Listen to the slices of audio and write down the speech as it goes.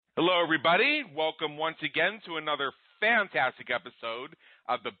Hello, everybody. Welcome once again to another fantastic episode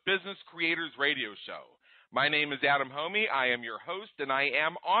of the Business Creators Radio Show. My name is Adam Homey. I am your host, and I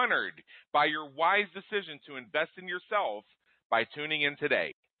am honored by your wise decision to invest in yourself by tuning in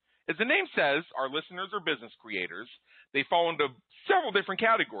today. As the name says, our listeners are business creators. They fall into several different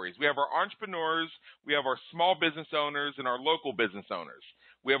categories. We have our entrepreneurs, we have our small business owners, and our local business owners.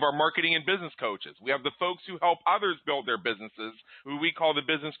 We have our marketing and business coaches. We have the folks who help others build their businesses, who we call the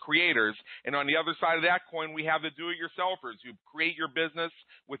business creators. And on the other side of that coin, we have the do-it-yourselfers who create your business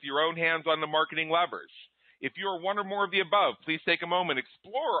with your own hands on the marketing levers. If you are one or more of the above, please take a moment,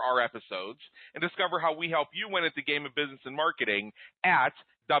 explore our episodes, and discover how we help you win at the game of business and marketing at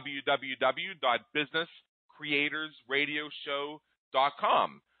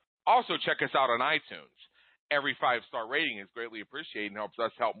www.businesscreatorsradioshow.com. Also, check us out on iTunes. Every 5-star rating is greatly appreciated and helps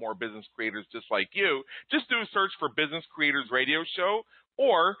us help more business creators just like you. Just do a search for Business Creators Radio Show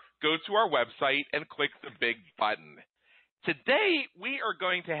or go to our website and click the big button. Today, we are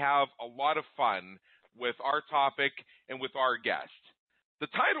going to have a lot of fun with our topic and with our guest. The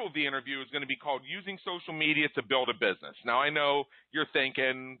title of the interview is going to be called Using Social Media to Build a Business. Now, I know you're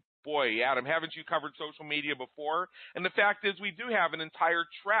thinking, boy, Adam, haven't you covered social media before? And the fact is we do have an entire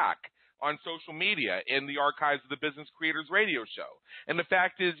track on social media in the archives of the Business Creators Radio Show. And the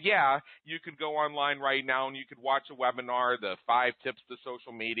fact is, yeah, you could go online right now and you could watch a webinar, the 5 tips to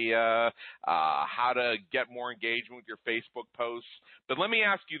social media, how to get more engagement with your Facebook posts. But let me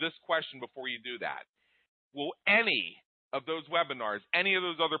ask you this question before you do that. Will any of those webinars, any of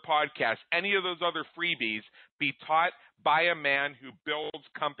those other podcasts, any of those other freebies be taught by a man who builds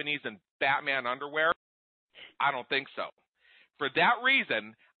companies in Batman underwear? I don't think so. For that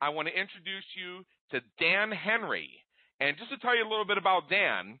reason, I want to introduce you to Dan Henry. And just to tell you a little bit about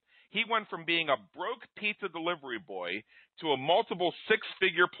Dan, he went from being a broke pizza delivery boy to a multiple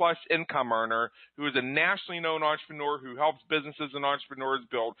 6-figure plus income earner who is a nationally known entrepreneur who helps businesses and entrepreneurs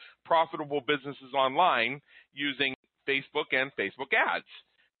build profitable businesses online using Facebook and Facebook ads.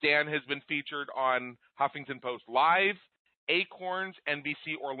 Dan has been featured on Huffington Post Live, Acorns,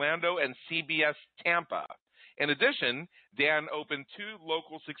 NBC Orlando, and CBS Tampa. In addition, Dan opened 2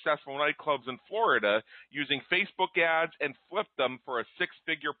 local successful nightclubs in Florida using Facebook ads and flipped them for a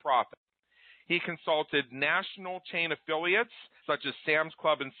 6-figure profit. He consulted national chain affiliates such as Sam's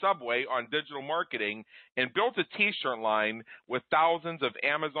Club and Subway on digital marketing and built a t-shirt line with thousands of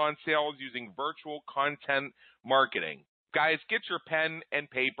Amazon sales using virtual content marketing. Guys, get your pen and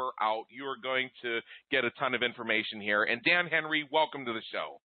paper out. You are going to get a ton of information here. And Dan Henry, welcome to the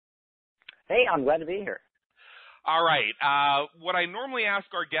show. Hey, I'm glad to be here. All right. What I normally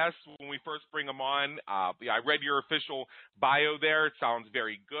ask our guests when we first bring them on, I read your official bio there. It sounds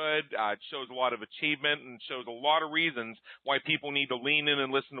very good. It shows a lot of achievement and shows a lot of reasons why people need to lean in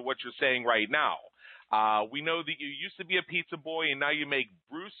and listen to what you're saying right now. We know that you used to be a pizza boy and now you make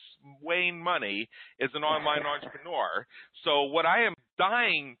Bruce Wayne money as an online entrepreneur. So what I am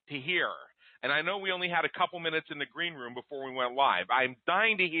dying to hear, and I know we only had a couple minutes in the green room before we went live, I'm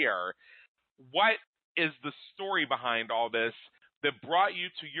dying to hear what is the story behind all this that brought you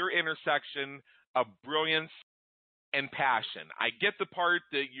to your intersection of brilliance and passion. I get the part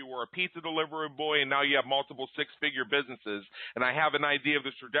that you were a pizza delivery boy and now you have multiple 6-figure businesses, and I have an idea of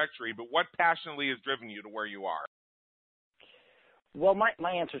the trajectory, but what passionately has driven you to where you are? Well,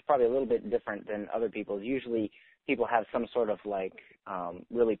 my answer is probably a little bit different than other people's. Usually people have some sort of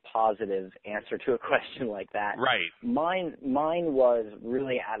really positive answer to a question like that. Right. Mine was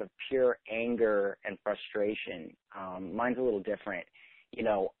really out of pure anger and frustration. Mine's a little different. You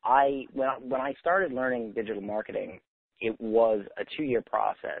know, when I started learning digital marketing, it was a 2-year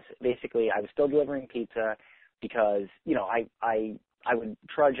process. Basically, I was still delivering pizza because, you know, I would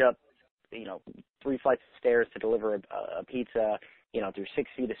trudge up, 3 flights of stairs to deliver a pizza, through 6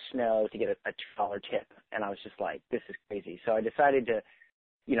 feet of snow to get a $2 tip. And I was just like, this is crazy. So I decided to,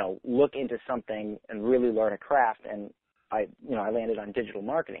 look into something and really learn a craft. And I landed on digital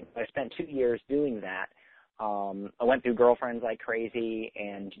marketing. I spent 2 years doing that. I went through girlfriends like crazy,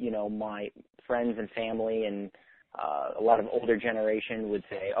 and, my friends and family and a lot of older generation would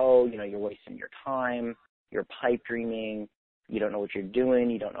say, oh, you're wasting your time, you're pipe dreaming, you don't know what you're doing,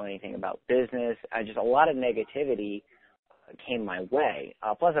 you don't know anything about business. Just a lot of negativity came my way.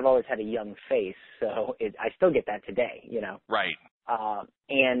 Plus, I've always had a young face, so I still get that today, Right.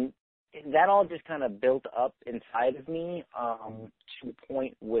 And that all just kind of built up inside of me to the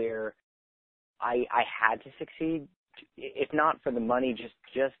point where I had to succeed, if not for the money, just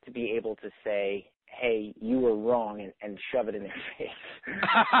to be able to say, hey, you were wrong, and shove it in their face.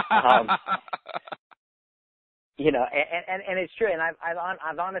 You know, and it's true. And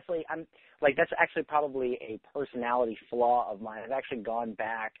I've honestly, I'm like, that's actually probably a personality flaw of mine. I've actually gone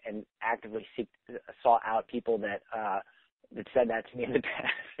back and actively sought out people that said that to me in the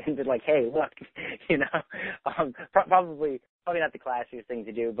past and been like, hey, look, you know, probably not the classiest thing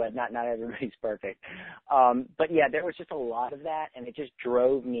to do, but not everybody's perfect. But yeah, there was just a lot of that, and it just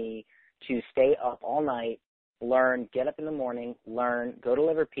drove me to stay up all night, learn, get up in the morning, learn, go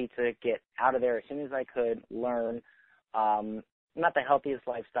deliver pizza, get out of there as soon as I could, learn. Not the healthiest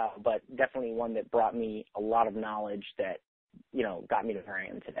lifestyle, but definitely one that brought me a lot of knowledge that, you know, got me to where I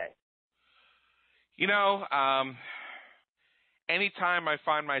am today. You know, anytime I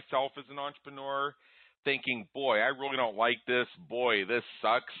find myself as an entrepreneur thinking, boy, I really don't like this. Boy, this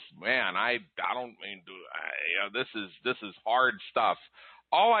sucks. Man, I don't mean to, you know, this is hard stuff.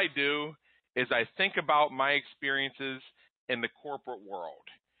 All I do is I think about my experiences in the corporate world.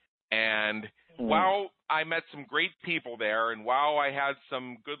 And while I met some great people there, and while I had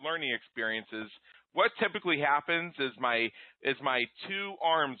some good learning experiences, what typically happens is my two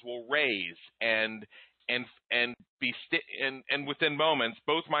arms will raise and within moments,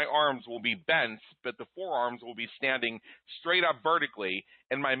 both my arms will be bent, but the forearms will be standing straight up vertically,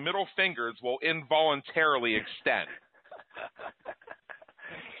 and my middle fingers will involuntarily extend.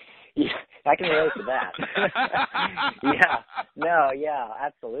 Yeah, I can relate to that. Yeah,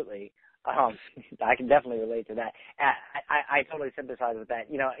 absolutely. I can definitely relate to that. I totally sympathize with that.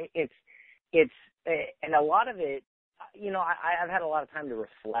 You know, it's and a lot of it, you know, I've had a lot of time to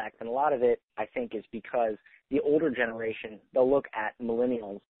reflect, and a lot of it, I think, is because the older generation, they'll look at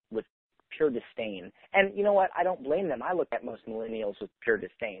millennials with pure disdain. And you know what? I don't blame them. I look at most millennials with pure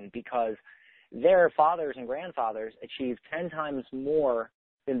disdain because their fathers and grandfathers achieved 10 times more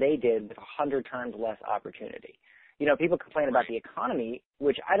than they did with 100 times less opportunity. You know, people complain about the economy,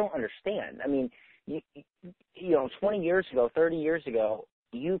 which I don't understand. I mean, you know, 20 years ago, 30 years ago,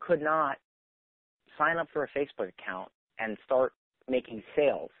 you could not sign up for a Facebook account and start making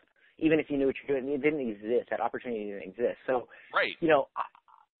sales, even if you knew what you're doing. It didn't exist. That opportunity didn't exist. So, you know,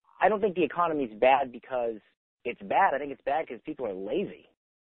 I don't think the economy is bad because it's bad. I think it's bad because people are lazy.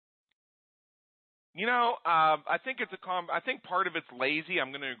 You know, I think I think part of it's lazy. I'm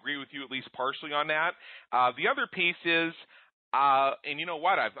going to agree with you at least partially on that. The other piece is, and you know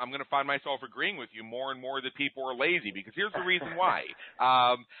what? I'm going to find myself agreeing with you more and more that people are lazy, because here's the reason why.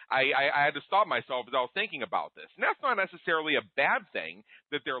 I had to stop myself as I was thinking about this. And that's not necessarily a bad thing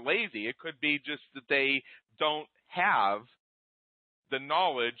that they're lazy. It could be just that they don't have the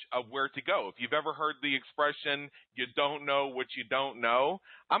knowledge of where to go. If you've ever heard the expression, you don't know what you don't know,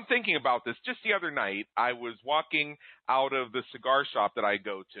 I'm thinking about this. Just the other night, I was walking out of the cigar shop that I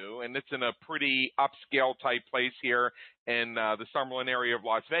go to, and it's in a pretty upscale type place here in the Summerlin area of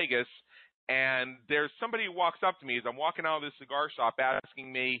Las Vegas, and there's somebody who walks up to me as I'm walking out of this cigar shop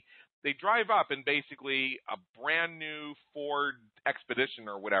asking me, they drive up in basically a brand new Ford Expedition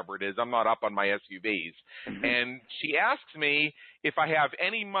or whatever it is. I'm not up on my SUVs. And she asks me if I have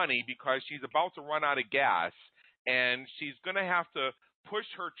any money because she's about to run out of gas, and she's going to have to push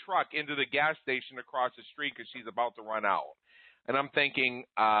her truck into the gas station across the street because she's about to run out. And I'm thinking,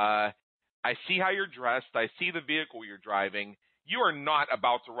 I see how you're dressed. I see the vehicle you're driving. You are not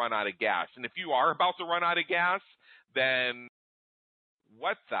about to run out of gas. And if you are about to run out of gas, then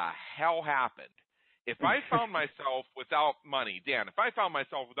what the hell happened? If I found myself without money, Dan, if I found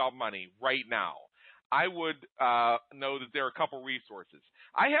myself without money right now, I would know that there are a couple resources.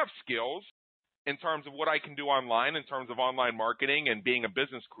 I have skills in terms of what I can do online, in terms of online marketing and being a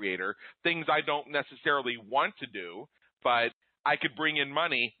business creator, things I don't necessarily want to do, but I could bring in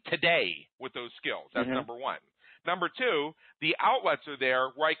money today with those skills. That's number one. Number two, the outlets are there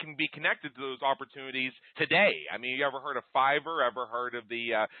where I can be connected to those opportunities today. I mean, you ever heard of Fiverr? Ever heard of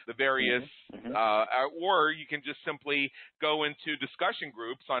the various, or you can just simply go into discussion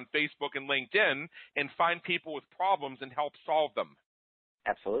groups on Facebook and LinkedIn and find people with problems and help solve them.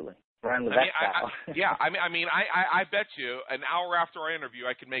 Absolutely. I bet you an hour after our interview,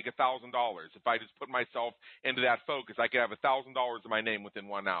 I could make $1,000 if I just put myself into that focus. I could have $1,000 in my name within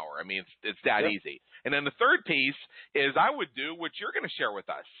 1 hour. I mean, it's that easy. And then the third piece is I would do what you're going to share with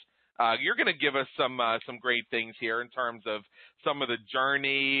us. You're going to give us some great things here in terms of some of the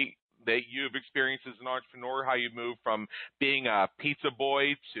journey that you've experienced as an entrepreneur, how you moved from being a pizza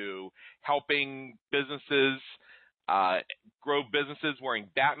boy to helping businesses grow businesses wearing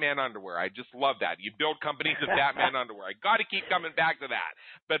Batman underwear. I just love that. You build companies of Batman underwear. I got to keep coming back to that.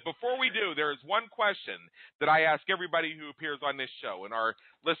 But before we do, there is one question that I ask everybody who appears on this show, and our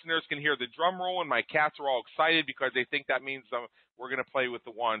listeners can hear the drum roll, and my cats are all excited because they think that means we're going to play with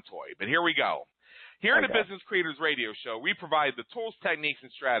the wand toy. But here we go. Here in the Okay. Business Creators Radio Show, we provide the tools, techniques,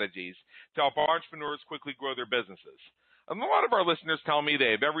 and strategies to help entrepreneurs quickly grow their businesses. And a lot of our listeners tell me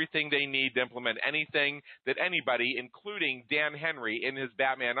they have everything they need to implement anything that anybody, including Dan Henry in his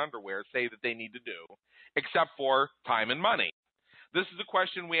Batman underwear, say that they need to do, except for time and money. This is a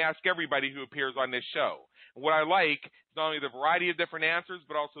question we ask everybody who appears on this show. And what I like is not only the variety of different answers,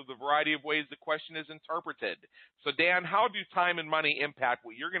 but also the variety of ways the question is interpreted. So, Dan, how do time and money impact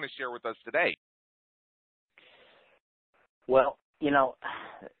what you're going to share with us today? Well,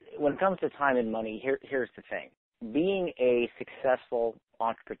 when it comes to time and money, here's the thing. Being a successful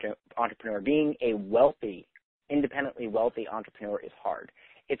entrepreneur, being a independently wealthy entrepreneur is hard.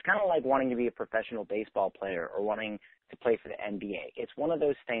 It's kind of like wanting to be a professional baseball player or wanting to play for the NBA. It's one of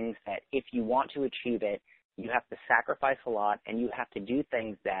those things that if you want to achieve it, you have to sacrifice a lot and you have to do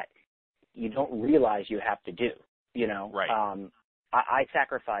things that you don't realize you have to do, Right. I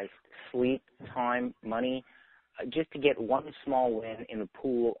sacrificed sleep, time, money, just to get one small win in a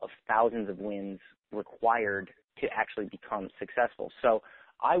pool of thousands of wins required to actually become successful. So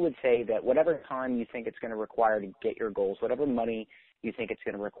I would say that whatever time you think it's going to require to get your goals, whatever money you think it's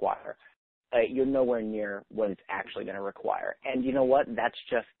going to require, you're nowhere near what it's actually going to require. And you know what? That's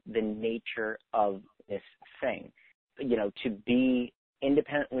just the nature of this thing. To be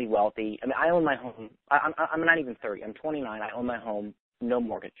independently wealthy. I mean, I own my home. I'm not even 30. I'm 29. I own my home, no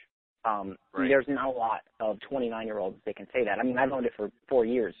mortgage. Right. There's not a lot of 29-year-olds that can say that. I mean, I've owned it for 4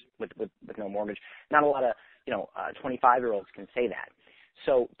 years with no mortgage. Not a lot of 25-year-olds can say that.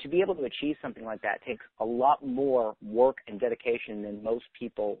 So to be able to achieve something like that takes a lot more work and dedication than most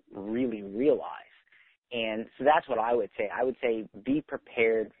people really realize. And so that's what I would say. I would say be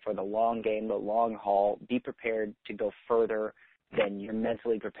prepared for the long game, the long haul. Be prepared to go further than you're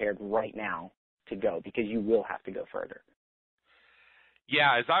mentally prepared right now to go, because you will have to go further.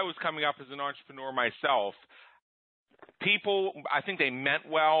 Yeah, as I was coming up as an entrepreneur myself, people, I think they meant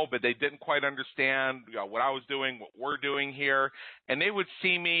well, but they didn't quite understand what I was doing, what we're doing here. And they would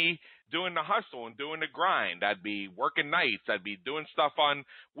see me doing the hustle and doing the grind. I'd be working nights. I'd be doing stuff on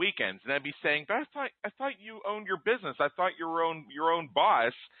weekends. And I'd be saying, but I thought you owned your business. I thought you were your own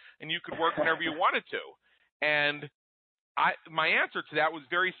boss and you could work whenever you wanted to. And my answer to that was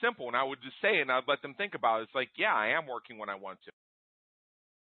very simple. And I would just say it and I'd let them think about it. It's like, yeah, I am working when I want to.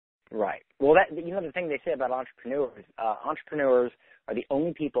 Right. Well, the thing they say about entrepreneurs are the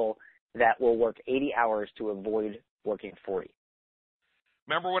only people that will work 80 hours to avoid working 40.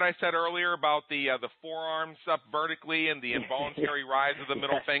 Remember what I said earlier about the forearms up vertically and the involuntary rise of the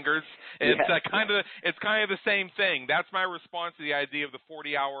middle fingers? It's kind of the same thing. That's my response to the idea of the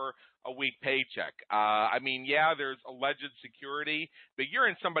 40-hour-a-week paycheck. I mean, yeah, there's alleged security, but you're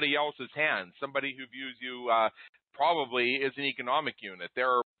in somebody else's hands, somebody who views you probably as an economic unit. There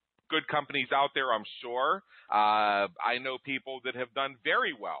are good companies out there, I'm sure. I know people that have done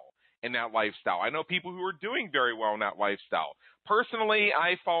very well in that lifestyle. I know people who are doing very well in that lifestyle. Personally,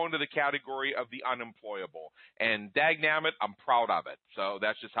 I fall into the category of the unemployable, and dagnammit, I'm proud of it. So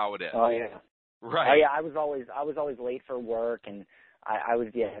that's just how it is. Oh yeah, right. Oh yeah, I was always late for work, and I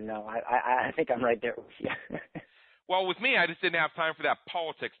think I'm right there with you. Well, with me, I just didn't have time for that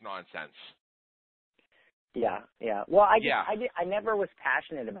politics nonsense. Yeah. Well, I never was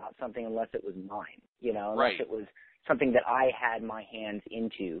passionate about something unless it was mine, unless it was something that I had my hands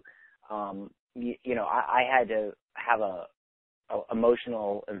into. I had to have a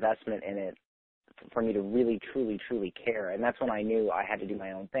emotional investment in it for me to really, truly, truly care. And that's when I knew I had to do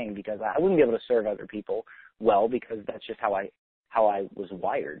my own thing, because I wouldn't be able to serve other people well, because that's just how I was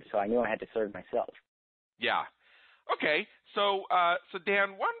wired. So I knew I had to serve myself. Yeah. Okay, so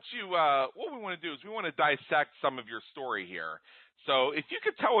Dan, why don't you? What we want to do is we want to dissect some of your story here. So if you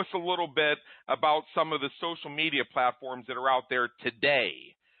could tell us a little bit about some of the social media platforms that are out there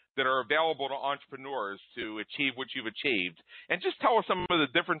today that are available to entrepreneurs to achieve what you've achieved, and just tell us some of the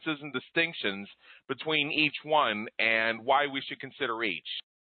differences and distinctions between each one and why we should consider each.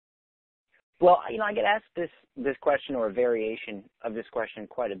 Well, I get asked this question, or a variation of this question,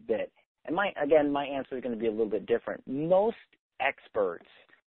 quite a bit. And my answer is going to be a little bit different. Most experts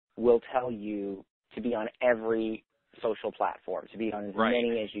will tell you to be on every social platform, to be on as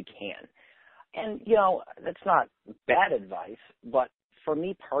many as you can. And, that's not bad advice, but for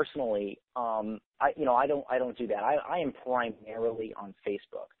me personally, I don't do that. I am primarily on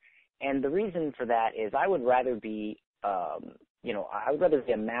Facebook. And the reason for that is I would rather be, I would rather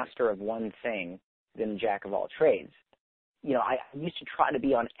be a master of one thing than a jack of all trades. I used to try to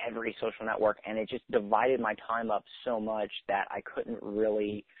be on every social network, and it just divided my time up so much that I couldn't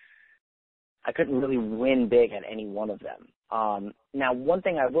really win big at any one of them. Now, one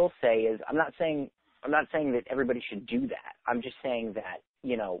thing I will say is I'm not saying I'm not saying that everybody should do that. I'm just saying that,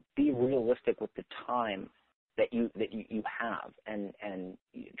 you know, be realistic with the time that you have, and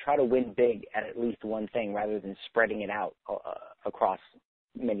try to win big at least one thing rather than spreading it out across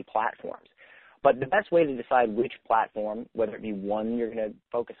many platforms. But the best way to decide which platform, whether it be one you're going to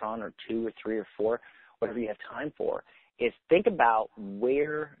focus on, or two or three or four, whatever you have time for, is think about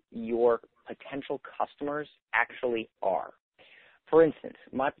where your potential customers actually are. For instance,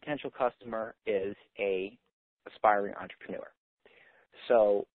 my potential customer is a aspiring entrepreneur.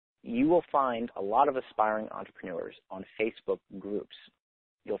 So you will find a lot of aspiring entrepreneurs on Facebook groups.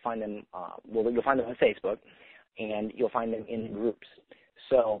 You'll find them, you'll find them on Facebook, and you'll find them in groups.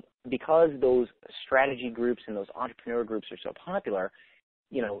 So because those strategy groups and those entrepreneur groups are so popular,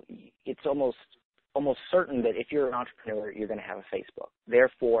 you know, it's almost certain that if you're an entrepreneur, you're going to have a Facebook.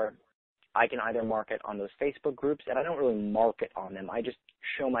 Therefore, I can either market on those Facebook groups, and I don't really market on them. I just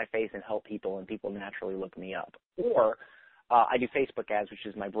show my face and help people, and people naturally look me up. Or I do Facebook ads, which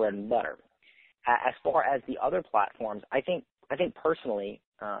is my bread and butter. As far as the other platforms, I think personally,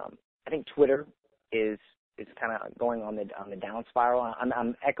 I think Twitter is kind of going on the down spiral.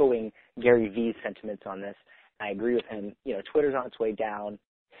 I'm echoing Gary Vee's sentiments on this. I agree with him. You know, Twitter's on its way down.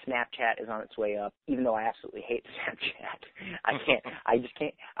 Snapchat is on its way up, even though I absolutely hate Snapchat.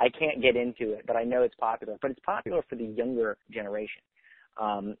 I can't get into it, but I know it's popular. But it's popular for the younger generation.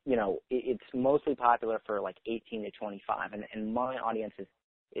 You know, it's mostly popular for like 18 to 25, and my audience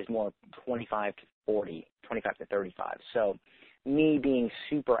is more 25 to 40, 25 to 35. So me being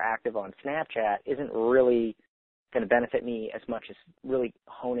super active on Snapchat isn't really going to benefit me as much as really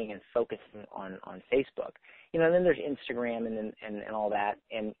honing and focusing on Facebook. You know, and then there's Instagram and all that.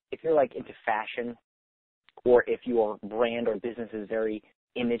 And if you're like into fashion, or if your brand or business is very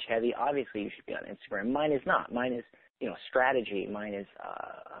image heavy, obviously you should be on Instagram. Mine is not. Mine is, you know, strategy. Mine is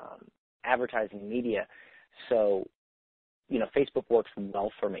advertising media. So, you know, Facebook works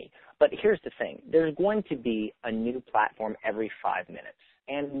well for me. But here's the thing. There's going to be a new platform every 5 minutes,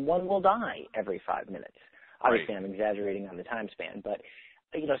 and one will die every 5 minutes. Obviously, right. I'm exaggerating on the time span, but,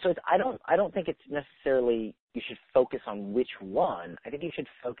 you know, so I don't think it's necessarily you should focus on which one. I think you should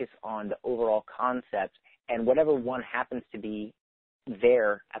focus on the overall concept, and whatever one happens to be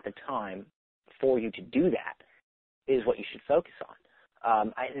there at the time for you to do that is what you should focus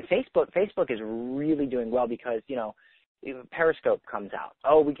on. And Facebook is really doing well because, you know, Periscope comes out.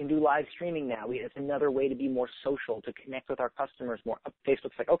 Oh, we can do live streaming now. It's another way to be more social, to connect with our customers more.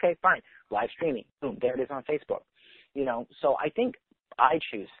 Facebook's like, okay, fine, live streaming. Boom, there it is on Facebook. You know, so I think I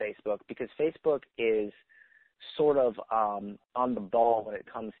choose Facebook because Facebook is sort of on the ball when it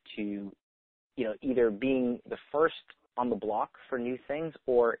comes to, you know, either being the first on the block for new things,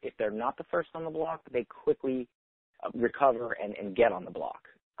 or if they're not the first on the block, they quickly recover and get on the block.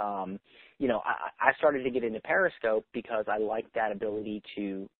 You know, I started to get into Periscope because I liked that ability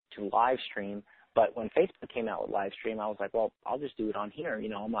to live stream. But when Facebook came out with live stream, I was like, well, I'll just do it on here. You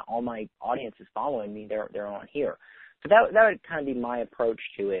know, all my audience is following me. They're on here. So that would kind of be my approach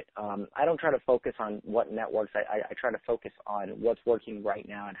to it. I don't try to focus on what networks. I try to focus on what's working right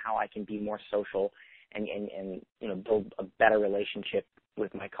now and how I can be more social and you know, build a better relationship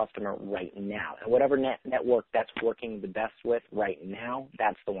with my customer right now. And whatever network that's working the best with right now,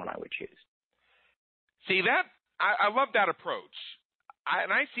 that's the one I would choose. See, that I love that approach.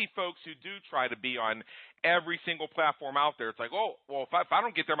 And I see folks who do try to be on every single platform out there. It's like, oh, well, if I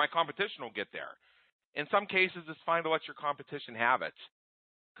don't get there, my competition will get there. In some cases, it's fine to let your competition have it.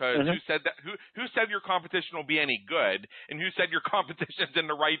 Because who said that? Who said your competition will be any good, and who said your competition's in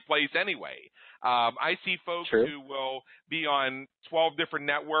the right place anyway? I see folks who will be on 12 different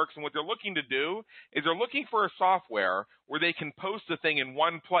networks, and what they're looking to do is they're looking for a software where they can post a thing in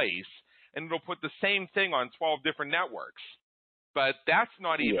one place, and it'll put the same thing on 12 different networks. But that's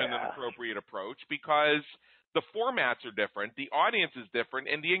not even an appropriate approach because the formats are different, the audience is different,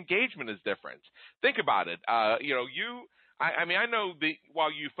 and the engagement is different. Think about it. You know, I mean, I know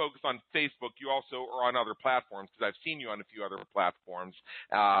while you focus on Facebook, you also are on other platforms because I've seen you on a few other platforms.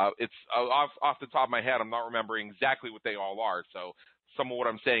 It's off the top of my head, I'm not remembering exactly what they all are. So some of what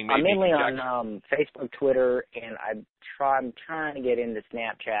I'm saying may I'm mainly on Facebook, Twitter, and I'm trying to get into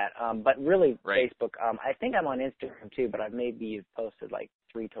Snapchat. But really, Facebook. I think I'm on Instagram too, but I maybe posted like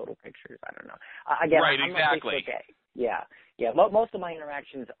 3 total pictures. I don't know. Again, right, I'm exactly. On Facebook. Yeah. Most of my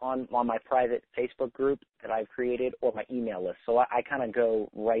interactions on my private Facebook group that I've created or my email list. So I kind of go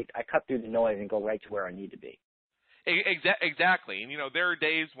right. I cut through the noise and go right to where I need to be. Exactly. And, you know, there are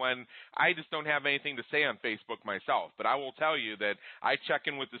days when I just don't have anything to say on Facebook myself, but I will tell you that I check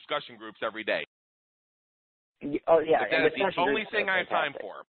in with discussion groups every day. Oh, yeah. But that is the only thing I have time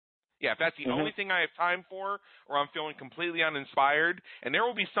for. Yeah, if that's the only thing I have time for, or I'm feeling completely uninspired, and there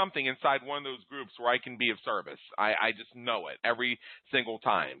will be something inside one of those groups where I can be of service. I just know it every single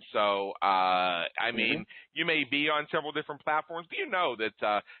time. So, I mean, you may be on several different platforms, but you know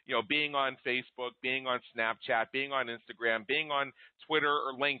that, being on Facebook, being on Snapchat, being on Instagram, being on Twitter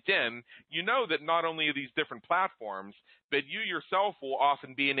or LinkedIn, you know that not only are these different platforms, but you yourself will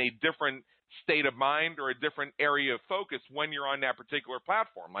often be in a different state of mind or a different area of focus when you're on that particular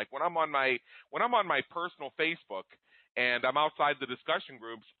platform. Like when I'm on my personal Facebook and I'm outside the discussion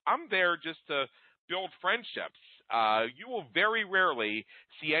groups, I'm there just to build friendships. You will very rarely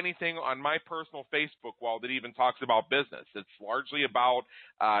see anything on my personal Facebook wall that even talks about business. It's largely about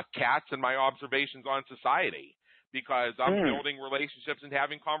cats and my observations on society, because I'm building relationships and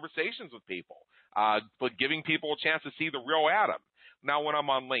having conversations with people, but giving people a chance to see the real Adam. Now, when I'm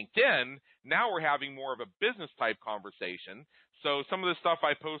on LinkedIn, now we're having more of a business-type conversation, so some of the stuff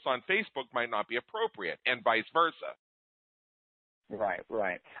I post on Facebook might not be appropriate, and vice versa. Right.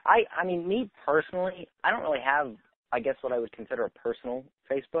 I mean, me personally, I don't really have, I guess, what I would consider a personal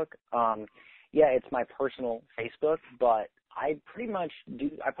Facebook. Yeah, it's my personal Facebook, but I pretty much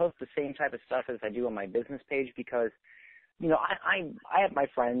I post the same type of stuff as I do on my business page because, I have my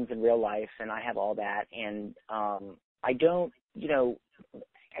friends in real life, and I have all that, and I don't,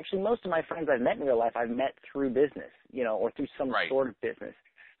 actually most of my friends I've met in real life I've met through business, or through some sort of business.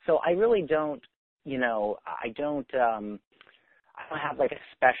 So I really don't, I don't have like a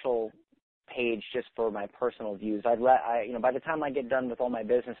special page just for my personal views. By the time I get done with all my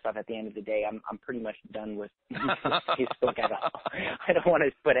business stuff at the end of the day, I'm pretty much done with Facebook at all. I don't want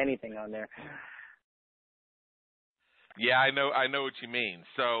to put anything on there. Yeah, I know what you mean.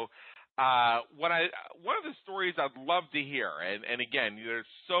 So, one of the stories I'd love to hear, and again, there's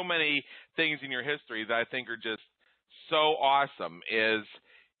so many things in your history that I think are just so awesome, is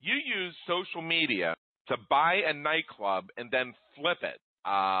you use social media to buy a nightclub and then flip it.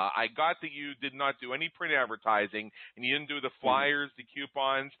 I got that you did not do any print advertising, and you didn't do the flyers, the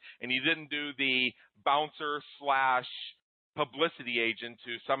coupons, and you didn't do the bouncer/publicity agent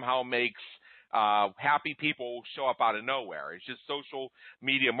who somehow makes happy people show up out of nowhere. It's just social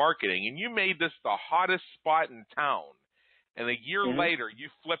media marketing. And you made this the hottest spot in town. And a year later, you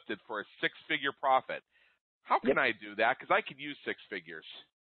flipped it for a six-figure profit. How can I do that? Because I could use six figures.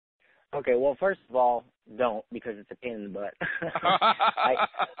 Okay, well, first of all, don't, because it's a pain in the butt.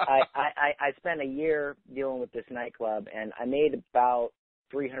 I spent a year dealing with this nightclub, and I made about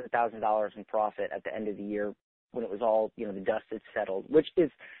 $300,000 in profit at the end of the year when it was all, the dust had settled, which is,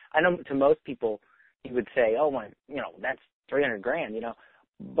 I know to most people, you would say, oh my, that's $300,000,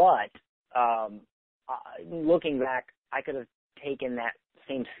 but looking back, I could have taken that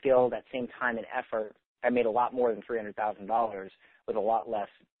same skill, that same time and effort. I made a lot more than $300,000 with a lot less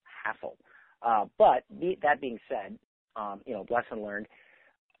hassle. But that being said, lesson learned.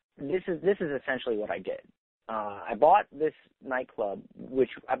 This is essentially what I did. I bought this nightclub,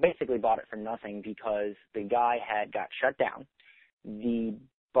 which I basically bought it for nothing because the guy got shut down. The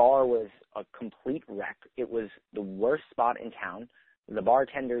bar was a complete wreck. It was the worst spot in town. The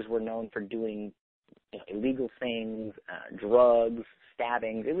bartenders were known for doing illegal things, drugs,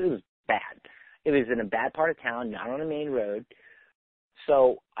 stabbings. It was bad. It was in a bad part of town, not on a main road.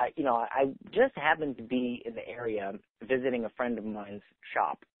 So I just happened to be in the area visiting a friend of mine's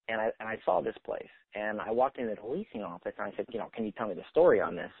shop, and I saw this place, and I walked into the leasing office, and I said, can you tell me the story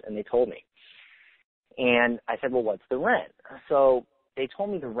on this? And they told me. And I said, well, what's the rent? So they told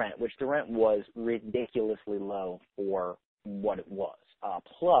me the rent, which the rent was ridiculously low for what it was.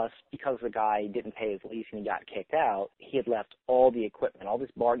 Plus, because the guy didn't pay his lease and he got kicked out, he had left all the equipment, all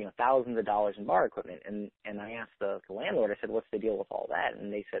this bar, thousands of dollars in bar equipment. And I asked the landlord, I said, what's the deal with all that?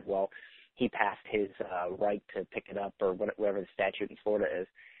 And they said, well, he passed his right to pick it up, or whatever the statute in Florida is.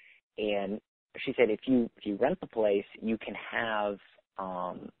 And she said, if you rent the place, you can have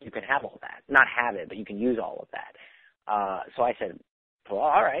all that. Not have it, but you can use all of that. So I said, well,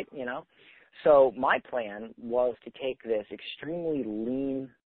 all right, So my plan was to take this extremely lean,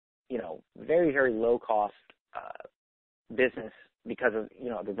 very, very low cost business because of,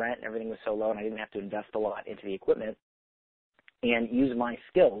 the rent and everything was so low and I didn't have to invest a lot into the equipment, and use my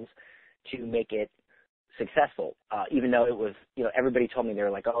skills to make it successful. Even though it was, everybody told me, they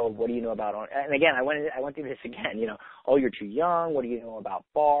were like, oh, what do you know about, and again, I went through this again, oh, you're too young. What do you know about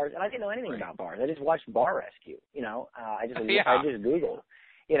bars? And I didn't know anything about bars. I just watched Bar Rescue, I just Googled.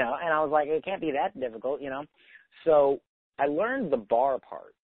 And I was like, it can't be that difficult, So I learned the bar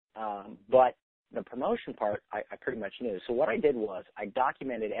part, but the promotion part I pretty much knew. So what I did was I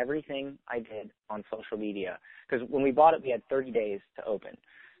documented everything I did on social media, because when we bought it, we had 30 days to open.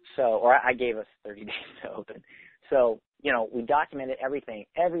 So, or I gave us 30 days to open. So, we documented everything.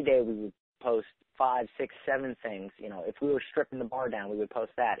 Every day we would post 5, 6, 7 things. If we were stripping the bar down, we would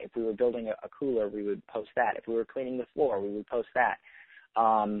post that. If we were building a cooler, we would post that. If we were cleaning the floor, we would post that.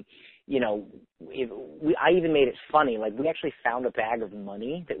 I even made it funny. Like, we actually found a bag of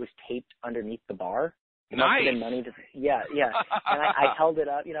money that was taped underneath the bar. Nice. Money yeah. And I held it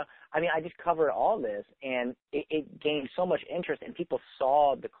up, I just covered all this, and it gained so much interest, and people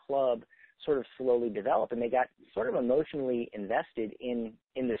saw the club sort of slowly develop, and they got sort of emotionally invested in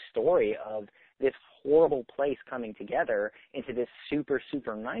this story of this horrible place coming together into this super,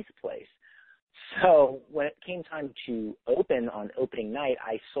 super nice place. So when it came time to open on opening night,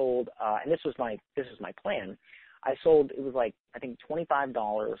 I sold, and this was my plan. I sold, it was like, I think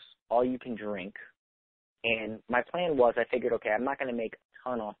 $25, all you can drink. And my plan was, I figured, okay, I'm not going to make a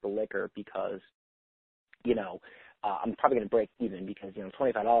ton off the liquor because, I'm probably going to break even because,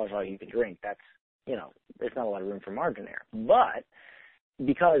 $25 all you can drink, that's, there's not a lot of room for margin there. But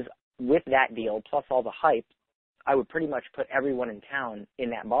because with that deal, plus all the hype, I would pretty much put everyone in town in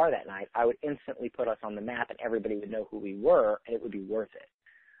that bar that night. I would instantly put us on the map, and everybody would know who we were, and it would be worth it.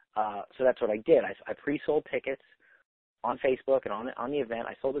 So that's what I did. I pre-sold tickets on Facebook and on the event.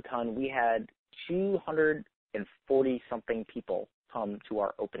 I sold a ton. We had 240-something people come to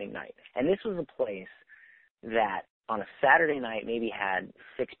our opening night. And this was a place that on a Saturday night maybe had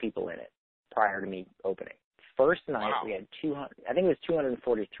 6 people in it prior to me opening. First night we had 200, I think it was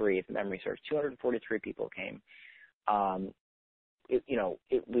 243 if memory serves. 243 people came.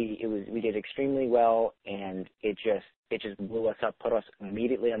 We did extremely well, and it just blew us up, put us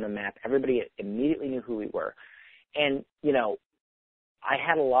immediately on the map. Everybody immediately knew who we were. And, I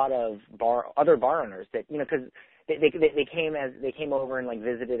had a lot of other bar owners that, because they came over and like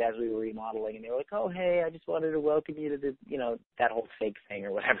visited as we were remodeling, and they were like, oh, hey, I just wanted to welcome you to the, that whole fake thing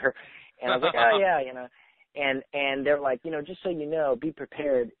or whatever. And I was like, oh yeah, and they're like, just so you know, be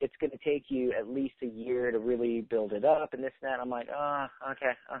prepared. It's going to take you at least a year to really build it up and this and that. I'm like, oh,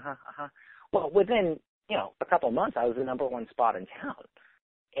 okay. Well, within, a couple of months, I was the number 1 spot in town.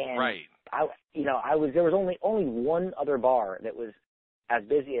 And right. there was only one other bar that was as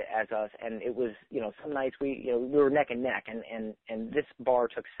busy as us, and it was, some nights we were neck and neck, and this bar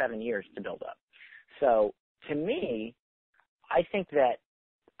took 7 years to build up. So to me, I think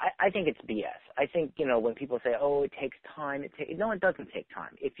it's BS. I think, when people say, oh, it takes time, no, it doesn't take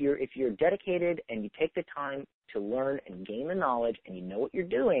time. If you're dedicated and you take the time to learn and gain the knowledge and you know what you're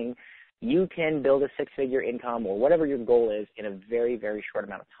doing, you can build a 6-figure income or whatever your goal is in a very, very short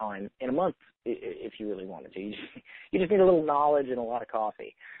amount of time, in a month, if you really wanted to. You just need a little knowledge and a lot of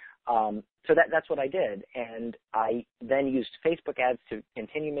coffee. So that's what I did. And I then used Facebook ads to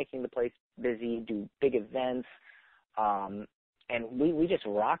continue making the place busy, do big events, and we just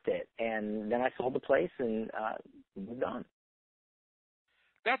rocked it. And then I sold the place and moved on.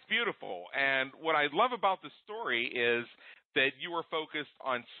 That's beautiful. And what I love about the story is that you were focused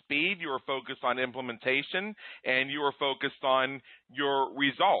on speed, you were focused on implementation, and you were focused on your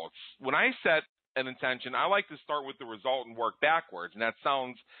results. When I set an intention, I like to start with the result and work backwards, and that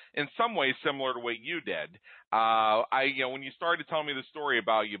sounds in some ways similar to what you did. When you started telling me the story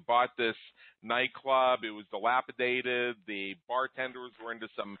about you bought this nightclub, it was dilapidated, the bartenders were into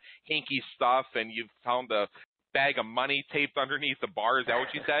some hinky stuff, and you found a bag of money taped underneath the bar. Is that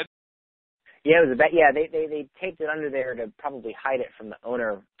what you said? Yeah, it was they taped it under there to probably hide it from the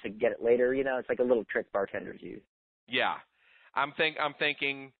owner to get it later. It's like a little trick bartenders use. Yeah, I'm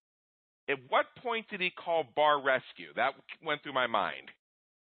thinking. At what point did he call Bar Rescue? That went through my mind.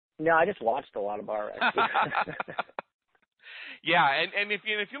 No, I just watched a lot of Bar Rescue. Yeah, and if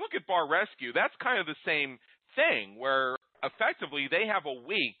you look at Bar Rescue, that's kind of the same thing, where effectively they have a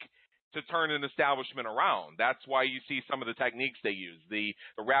week to turn an establishment around. That's why you see some of the techniques they use, the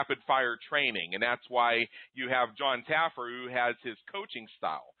rapid fire training, and that's why you have John Taffer, who has his coaching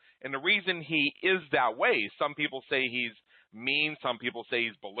style. And the reason he is that way, some people say he's mean, some people say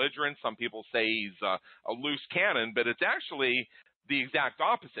he's belligerent, some people say he's a loose cannon, but it's actually the exact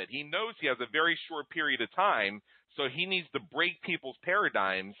opposite. He knows he has a very short period of time, so he needs to break people's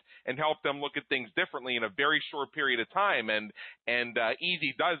paradigms and help them look at things differently in a very short period of time. And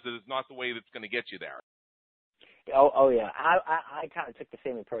easy does it is not the way that's going to get you there. Oh yeah. I kind of took the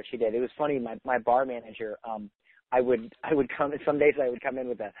same approach he did. It was funny. My bar manager, I would come. Some days I would come in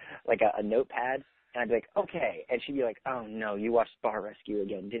with a notepad. And I'd be like, okay. And she'd be like, oh no, you watched Bar Rescue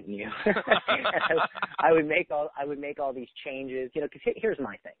again, didn't you? And I would make all these changes, because here's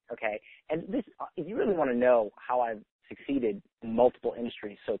my thing, okay? And this, if you really want to know how I've succeeded in multiple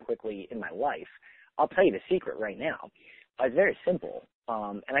industries so quickly in my life, I'll tell you the secret right now. It's very simple.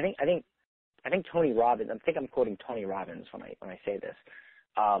 And I think Tony Robbins. I think I'm quoting Tony Robbins when I say this.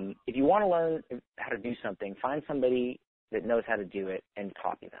 If you want to learn how to do something, find somebody that knows how to do it and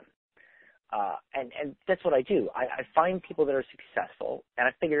copy them. And that's what I do. I find people that are successful and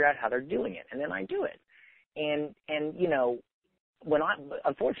I figure out how they're doing it, and then I do it. And you know,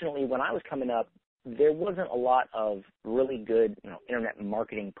 unfortunately when I was coming up, there wasn't a lot of really good, you know, internet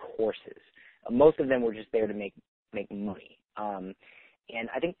marketing courses. Most of them were just there to make money. And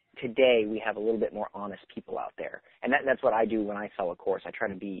I think today we have a little bit more honest people out there. And that's what I do when I sell a course. I try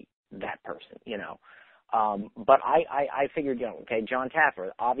to be that person, you know. But I figured, you know, okay, Jon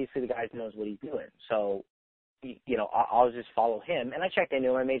Taffer, obviously the guy knows what he's doing. So, you know, I'll just follow him. And I checked into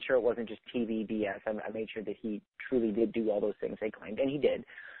him. I made sure it wasn't just TV BS. I made sure that he truly did do all those things they claimed, and he did.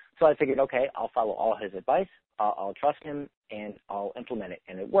 So I figured, okay, I'll follow all his advice. I'll trust him, and I'll implement it.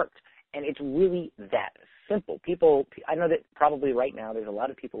 And it worked. And it's really that simple. People, I know that probably right now there's a lot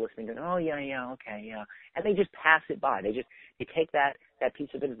of people listening to, oh, yeah, okay, yeah. And they just pass it by. They take that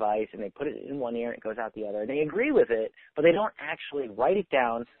piece of advice and they put it in one ear and it goes out the other. And they agree with it, but they don't actually write it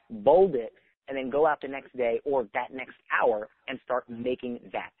down, bold it, and then go out the next day or that next hour and start making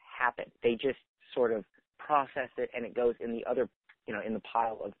that happen. They just sort of process it and it goes in the other, you know, in the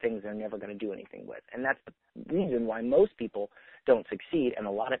pile of things they're never going to do anything with. And that's the reason why most people don't succeed, and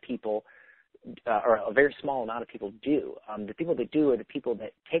a lot of people, or a very small amount of people do. The people that do are the people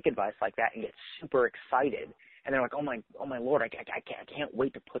that take advice like that and get super excited, and they're like, oh my Lord, I can't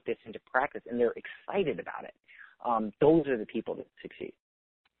wait to put this into practice, and they're excited about it. Those are the people that succeed.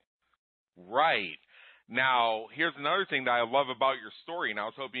 Right. Now, here's another thing that I love about your story, and I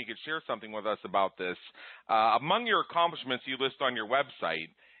was hoping you could share something with us about this. Among your accomplishments you list on your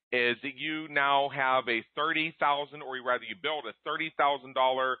website is that you now have a $30,000, or rather you build a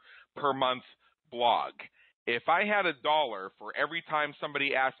 $30,000 per month blog. If I had $1 for every time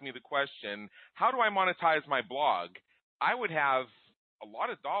somebody asked me the question, how do I monetize my blog, I would have a lot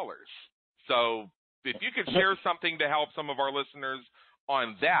of dollars. So if you could share something to help some of our listeners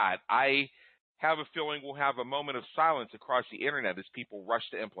on that, I have a feeling we'll have a moment of silence across the internet as people rush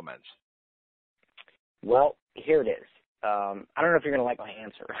to implement. Well, here it is. I don't know if you're going to like my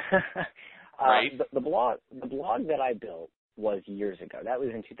answer. Right. The blog that I built was years ago. That was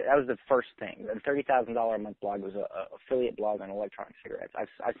the first thing. The $30,000 a month blog was a affiliate blog on electronic cigarettes.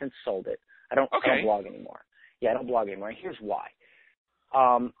 I've since sold it. I don't blog anymore. Yeah, I don't blog anymore. And here's why.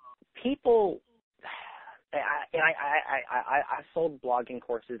 People, I sold blogging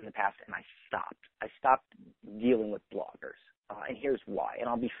courses in the past, and I stopped. I stopped dealing with bloggers, and here's why. And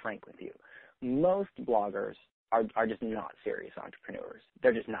I'll be frank with you. Most bloggers are just not serious entrepreneurs.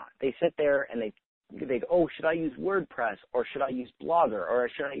 They're just not. They sit there and they go, oh, should I use WordPress, or should I use Blogger, or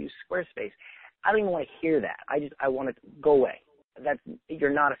should I use Squarespace? I don't even want to hear that. I want it to go away.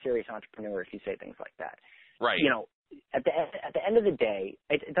 You're not a serious entrepreneur if you say things like that. Right. You know, at the end of the day,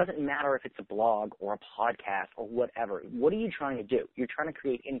 it doesn't matter if it's a blog or a podcast or whatever. What are you trying to do? You're trying to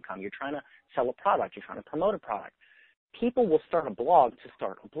create income. You're trying to sell a product. You're trying to promote a product. People will start a blog to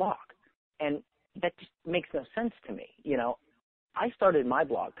start a blog. And that just makes no sense to me. You know, I started my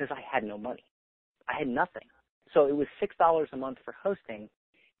blog because I had no money. I had nothing. So it was $6 a month for hosting,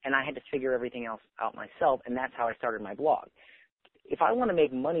 and I had to figure everything else out myself, and that's how I started my blog. If I want to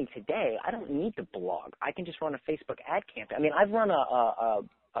make money today, I don't need to blog. I can just run a Facebook ad campaign. I mean, I've run a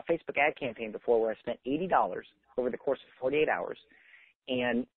Facebook ad campaign before where I spent $80 over the course of 48 hours,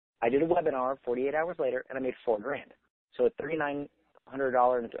 and I did a webinar 48 hours later, and I made $4,000. So a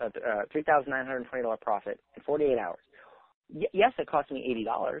 $3,920 profit in 48 hours. Yes, it cost me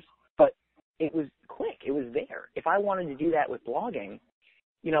 $80, but it was quick. It was there. If I wanted to do that with blogging,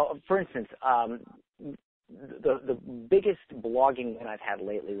 you know, for instance, the biggest blogging that I've had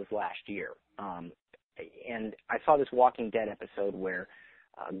lately was last year. And I saw this Walking Dead episode where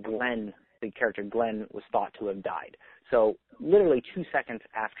Glenn, the character Glenn, was thought to have died. So literally 2 seconds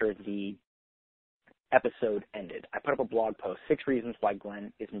after the episode ended, I put up a blog post, 6 reasons why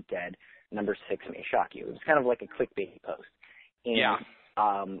Glenn isn't dead. Number 6 may shock you. It was kind of like a clickbait post. And, yeah.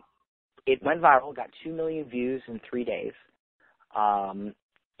 It went viral, got 2 million views in 3 days. And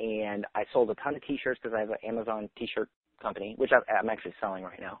I sold a ton of T-shirts because I have an Amazon T-shirt company, which I'm actually selling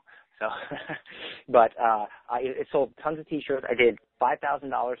right now. So, but it sold tons of T-shirts. I did $5,000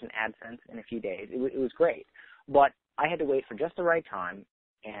 in AdSense in a few days. It was great, but I had to wait for just the right time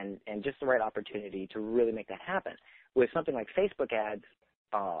and just the right opportunity to really make that happen. With something like Facebook ads,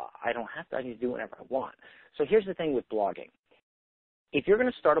 I don't have to. I can just do whatever I want. So here's the thing with blogging. If you're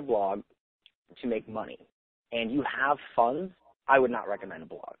going to start a blog to make money and you have funds, I would not recommend a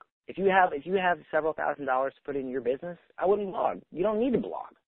blog. If you have several $1,000s to put in your business, I wouldn't blog. You don't need to blog.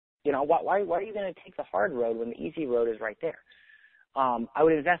 You know, why are you going to take the hard road when the easy road is right there? I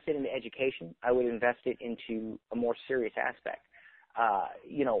would invest it into education. I would invest it into a more serious aspect.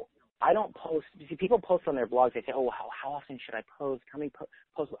 You know, I don't post. See, people post on their blogs. They say, "Oh, how often should I post? How many post?"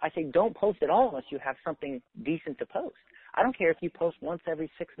 I say, don't post at all unless you have something decent to post. I don't care if you post once every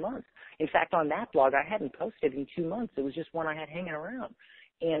 6 months. In fact, on that blog, I hadn't posted in 2 months. It was just one I had hanging around,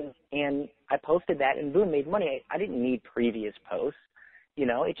 and I posted that, and boom, made money. I didn't need previous posts. You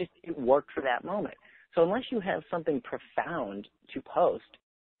know, it worked for that moment. So unless you have something profound to post,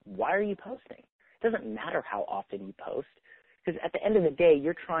 why are you posting? It doesn't matter how often you post, because at the end of the day,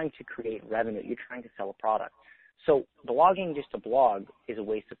 you're trying to create revenue. You're trying to sell a product. So blogging just to blog is a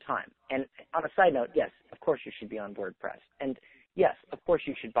waste of time. And on a side note, yes, of course you should be on WordPress. And yes, of course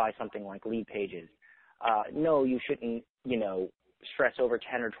you should buy something like Lead Pages. No, you shouldn't, you know, stress over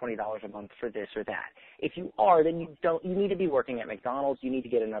 $10 or $20 a month for this or that. If you are, then you need to be working at McDonald's. You need to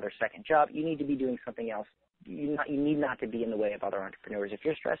get another second job. You need to be doing something else. You need not to be in the way of other entrepreneurs. If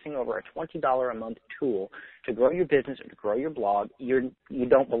you're stressing over a $20 a month tool to grow your business or to grow your blog, you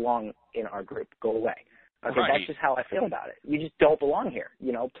don't belong in our group. Go away. Okay, right. That's just how I feel about it. You just don't belong here.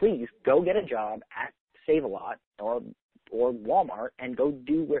 You know, please go get a job at Save-A-Lot or Walmart and go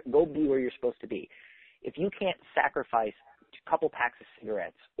be where you're supposed to be. If you can't sacrifice a couple packs of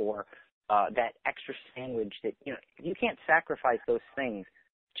cigarettes or that extra sandwich that, you know, if you can't sacrifice those things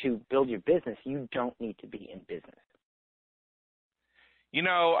to build your business, you don't need to be in business. You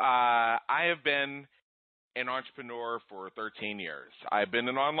know, I have been an entrepreneur for 13 years. I've been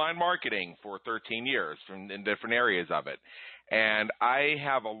in online marketing for 13 years in different areas of it. And I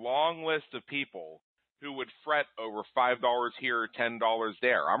have a long list of people who would fret over $5 here, $10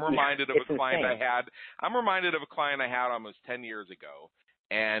 there. I'm reminded of a client I had almost 10 years ago.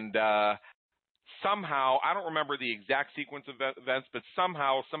 And somehow, I don't remember the exact sequence of events, but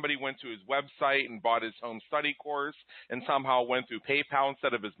somehow somebody went to his website and bought his home study course, and somehow went through PayPal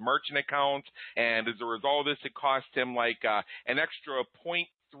instead of his merchant account. And as a result of this, it cost him like an extra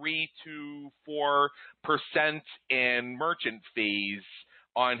 0.324% in merchant fees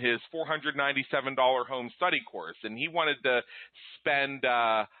on his $497 home study course. And he wanted to spend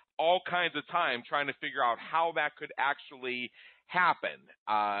all kinds of time trying to figure out how that could actually happen.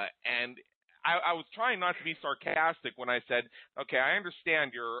 And I was trying not to be sarcastic when I said, okay, I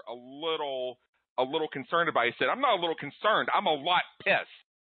understand you're a little concerned about it. He said, I'm not a little concerned. I'm a lot pissed.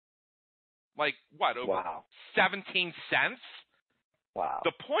 Like, what, over 17 cents? Wow.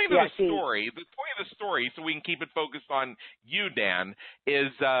 The point of the story, so we can keep it focused on you, Dan,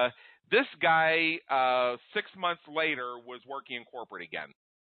 is this guy 6 months later was working in corporate again.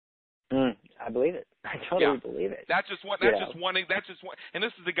 I believe it. I totally believe it. That's just one. And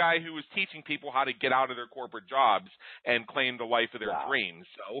this is the guy who was teaching people how to get out of their corporate jobs and claim the life of their dreams.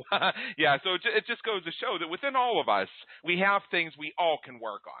 So, so it just goes to show that within all of us, we have things we all can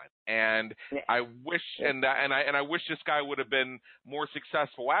work on. And I wish, and I wish this guy would have been more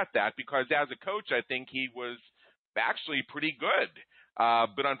successful at that, because as a coach, I think he was actually pretty good.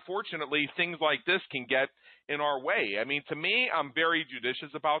 But unfortunately, things like this can get in our way. I mean, to me, I'm very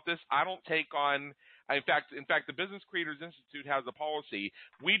judicious about this. I don't take on, in fact, the Business Creators Institute has a policy.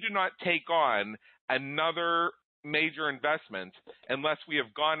 We do not take on another major investment unless we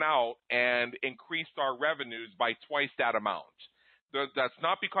have gone out and increased our revenues by twice that amount. That's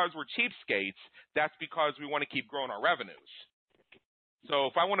not because we're cheapskates. That's because we want to keep growing our revenues. So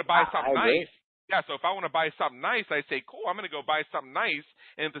if I want to buy something nice, so if I want to buy something nice, I say, cool, I'm going to go buy something nice,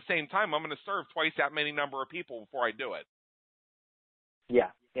 and at the same time, I'm going to serve twice that many number of people before I do it.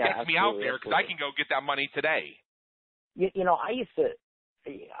 Yeah, gets me out there, because I can go get that money today. You know, I used to,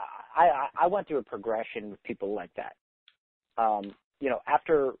 I went through a progression with people like that. You know,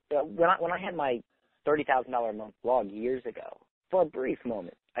 after when I had my $30,000 a month blog years ago, for a brief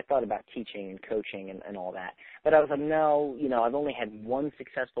moment, I thought about teaching and coaching and all that. But I was like, no, you know, I've only had one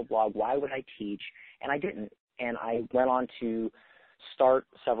successful blog. Why would I teach? And I didn't. And I went on to start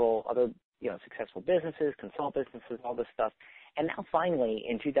several other, you know, successful businesses, consult businesses, all this stuff. And now finally,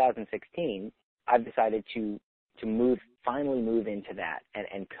 in 2016, I've decided to finally move into that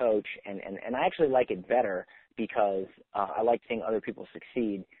and coach. And I actually like it better because I like seeing other people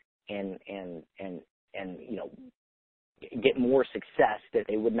succeed and you know, get more success that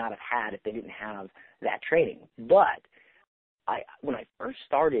they would not have had if they didn't have that training. But when I first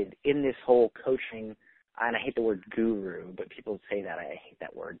started in this whole coaching, and I hate the word guru, but people say that. I hate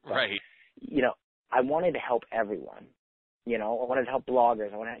that word. But, right. You know, I wanted to help everyone. You know, I wanted to help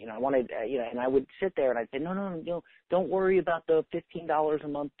bloggers. I wanted, and I would sit there and I'd say, no, don't worry about the $15 a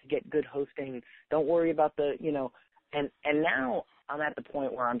month to get good hosting. Don't worry about the, and now I'm at the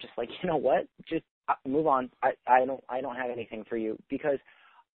point where I'm just like, you know what, just move on. I don't have anything for you, because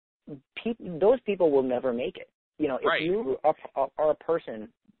those people will never make it. You know, if right. you are a person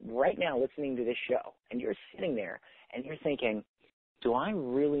right now listening to this show and you're sitting there and you're thinking, do I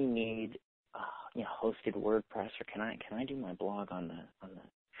really need hosted WordPress, or can I do my blog on the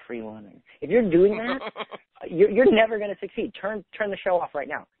free one? And if you're doing that, you're never going to succeed. Turn the show off right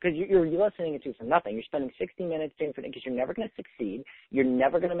now, because you're listening to it for nothing. You're spending 60 minutes doing it because you're never going to succeed. You're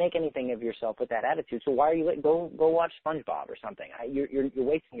never going to make anything of yourself with that attitude. So why are you go watch SpongeBob or something? You're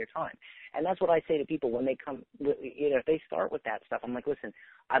wasting your time. And that's what I say to people when they come. If they start with that stuff, I'm like, listen,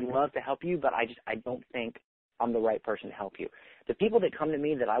 I'd love to help you, but I don't think I'm the right person to help you. The people that come to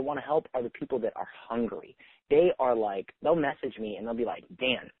me that I want to help are the people that are hungry. They are like, they'll message me and they'll be like,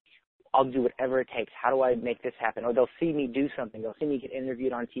 Dan, I'll do whatever it takes. How do I make this happen? Or they'll see me do something. They'll see me get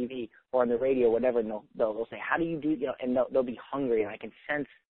interviewed on TV or on the radio, whatever, and they'll say, how do you do, and they'll be hungry, and I can sense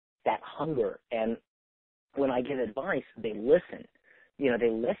that hunger. And when I give advice, they listen. They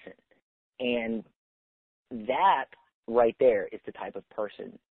listen. And that right there is the type of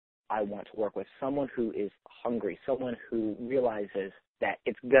person I want to work with, someone who is hungry, someone who realizes that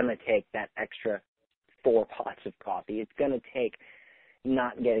it's going to take that extra 4 pots of coffee. It's going to take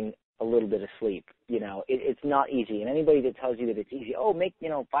not getting a little bit of sleep. It's not easy. And anybody that tells you that it's easy, make,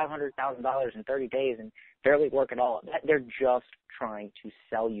 $500,000 in 30 days and barely work at all, they're just trying to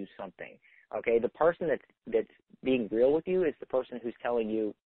sell you something. Okay? The person that's being real with you is the person who's telling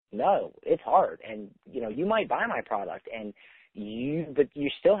you, no, it's hard. And, you might buy my product but you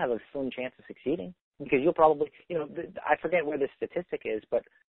still have a slim chance of succeeding, because you'll probably, I forget where the statistic is, but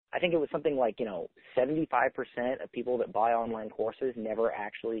I think it was something like, 75% of people that buy online courses never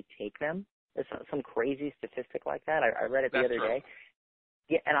actually take them. There's some crazy statistic like that. I read it the other day.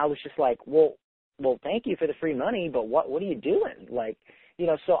 Yeah, and I was just like, well, thank you for the free money, but what are you doing? Like,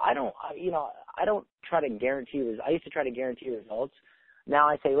 so I don't try to guarantee. I used to try to guarantee results. Now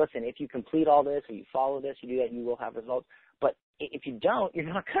I say, listen, if you complete all this or you follow this, you do that, you will have results. But if you don't,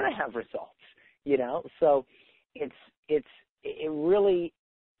 you're not going to have results, So it really,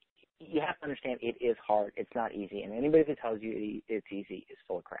 you have to understand it is hard. It's not easy. And anybody that tells you it's easy is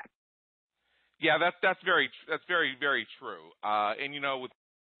full of crap. Yeah, that's very, very true. And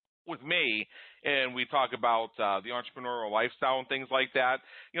with me, and we talk about the entrepreneurial lifestyle and things like that,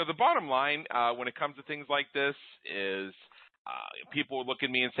 the bottom line when it comes to things like this is people would look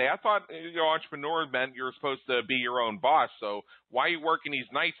at me and say, I thought entrepreneur meant you're supposed to be your own boss. So why are you working these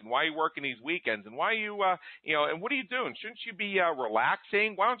nights, and why are you working these weekends, and why are you, and what are you doing? Shouldn't you be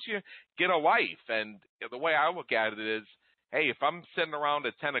relaxing? Why don't you get a life? And the way I look at it is, hey, if I'm sitting around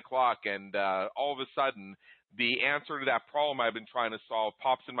at 10 o'clock and all of a sudden the answer to that problem I've been trying to solve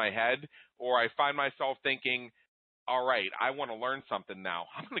pops in my head, or I find myself thinking, all right, I want to learn something now,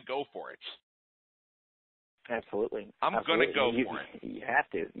 I'm going to go for it. Absolutely. I'm going to go for it. You have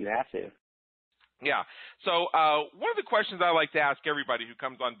to. Yeah. So one of the questions I like to ask everybody who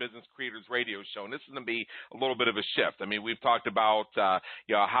comes on Business Creators Radio Show, and this is going to be a little bit of a shift. I mean, we've talked about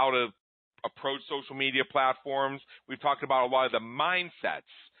how to approach social media platforms. We've talked about a lot of the mindsets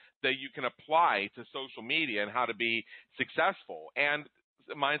that you can apply to social media and how to be successful, and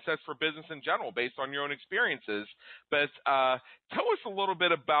mindsets for business in general based on your own experiences. But tell us a little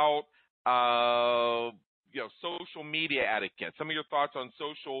bit about social media etiquette, some of your thoughts on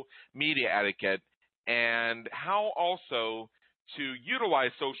social media etiquette, and how also to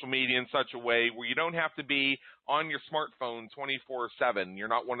utilize social media in such a way where you don't have to be on your smartphone 24/7. You're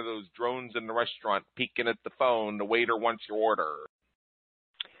not one of those drones in the restaurant peeking at the phone. The waiter wants your order.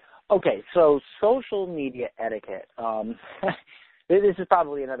 Okay, so social media etiquette. This is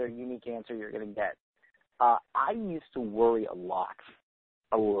probably another unique answer you're going to get. I used to worry a lot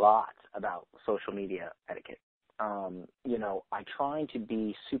about social media etiquette. I tried to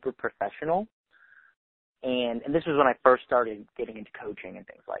be super professional, and this was when I first started getting into coaching and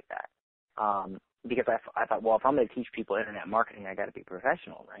things like that. Because I thought, well, if I'm going to teach people internet marketing, I got to be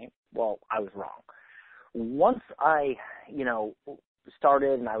professional, right? Well, I was wrong. Once I,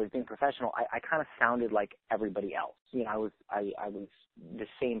 started and I was being professional, I kind of sounded like everybody else. I was the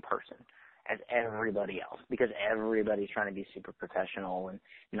same person as everybody else, because everybody's trying to be super professional and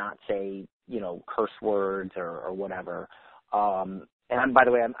not say, curse words or whatever. And by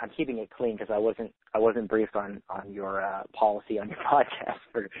the way, I'm keeping it clean because I wasn't briefed on your policy on your podcast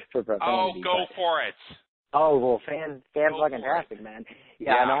for profanity. Oh, go for it. Oh, well, fan-fucking-tastic, man.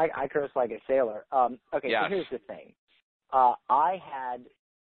 Yeah, no, I curse like a sailor. Okay, yes. So here's the thing. I had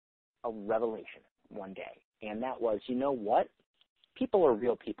a revelation one day, and that was, you know what? People are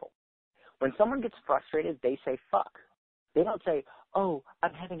real people. When someone gets frustrated, they say fuck. They don't say, oh,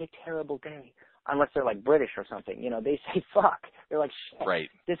 I'm having a terrible day, unless they're like British or something. You know, they say fuck. They're like, shit, Right.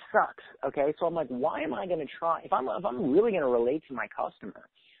 this sucks. Okay, so I'm like, why am I going to try? If I'm really going to relate to my customer,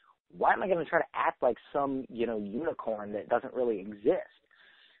 why am I going to try to act like some, you know, unicorn that doesn't really exist?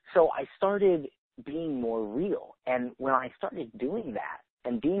 So I started being more real. And when I started doing that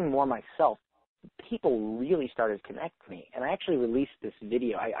and being more myself, people really started to connect to me. And I actually released this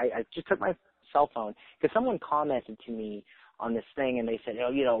video. I just took my cell phone because someone commented to me on this thing, and they said,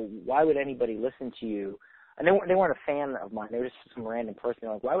 oh, you know, why would anybody listen to you? And they weren't a fan of mine. They were just some random person.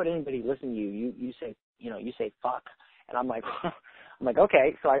 They're like, why would anybody listen to you? You say, you know, you say fuck. And I'm like,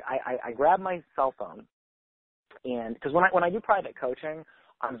 okay. So I grabbed my cell phone, and because when I do private coaching,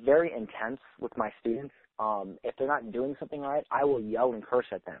 I'm very intense with my students. If they're not doing something right, I will yell and curse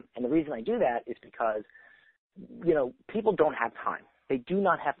at them. And the reason I do that is because, you know, people don't have time. They do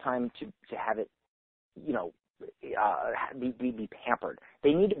not have time to have it, you know, be pampered.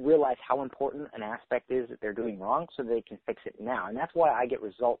 They need to realize how important an aspect is that they're doing wrong so they can fix it now. And that's why I get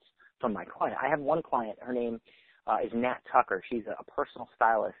results from my client. I have one client, her name is Nat Tucker. She's a personal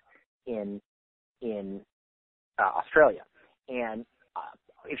stylist in Australia. And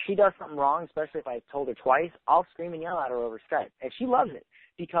if she does something wrong, especially if I told her twice, I'll scream and yell at her over Skype. And she loves it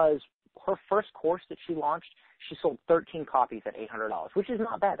because her first course that she launched, she sold 13 copies at $800, which is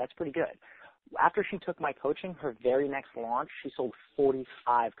not bad. That's pretty good. After she took my coaching, her very next launch, she sold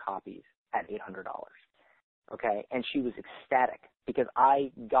 45 copies at $800. Okay? And she was ecstatic because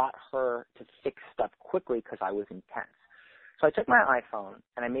I got her to fix stuff quickly because I was intense. So I took my iPhone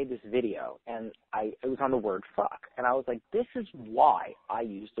and I made this video, and it was on the word fuck. And I was like, this is why I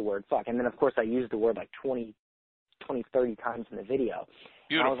used the word fuck. And then, of course, I used the word like 20, 30 times in the video.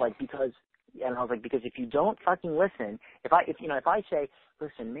 Beautiful. And I was like, because if you don't fucking listen, if I say,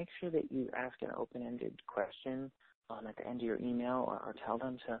 listen, make sure that you ask an open-ended question at the end of your email, or tell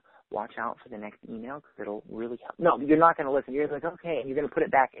them to watch out for the next email because it'll really help. No, you're not going to listen. You're like, okay, and you're going to put it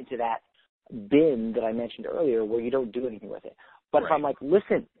back into that bin that I mentioned earlier where you don't do anything with it. But if I'm like,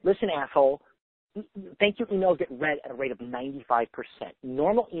 listen, asshole, thank you emails get read at a rate of 95%.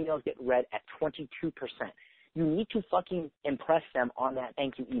 Normal emails get read at 22%. You need to fucking impress them on that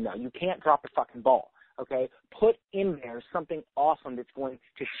thank you email. You can't drop the fucking ball, okay? Put in there something awesome that's going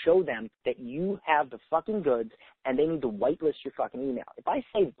to show them that you have the fucking goods and they need to whitelist your fucking email. If I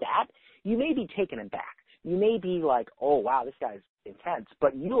say that, you may be taken aback. You may be like, oh, wow, this guy's intense,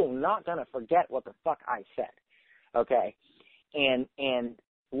 but you're not going to forget what the fuck I said, okay? And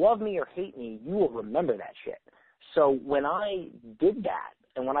love me or hate me, you will remember that shit. So when I did that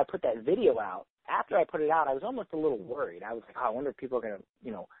and when I put that video out, after I put it out, I was almost a little worried. I was like, oh, I wonder if people are going to,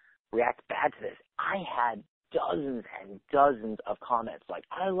 you know, react bad to this. I had dozens and dozens of comments like,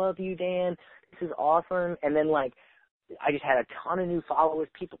 I love you, Dan. This is awesome. And then, like, I just had a ton of new followers.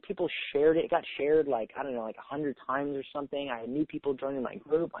 People shared it. It got shared, like, I don't know, like 100 times or something. I had new people joining my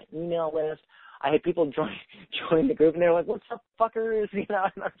group, my email list. I had people join the group, and they were like, what's up, fuckers? You know,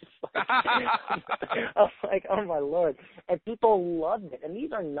 and I'm just like, I was like, oh, my Lord. And people loved it. And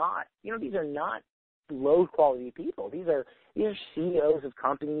these are not low-quality people. These are CEOs of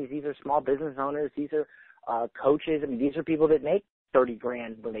companies. These are small business owners. These are coaches. I mean, these are people that make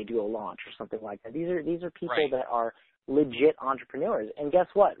 $30,000 when they do a launch or something like that. These are people that are legit entrepreneurs. And guess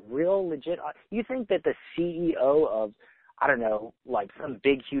what? Real legit. You think that the CEO of, I don't know, like some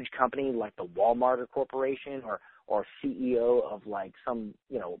big, huge company like the Walmart Corporation or CEO of like some,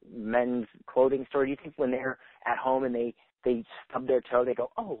 you know, men's clothing store, do you think when they're at home and they stub their toe, they go,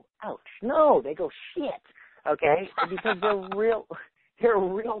 oh, ouch? No, they go, shit, okay? Because they're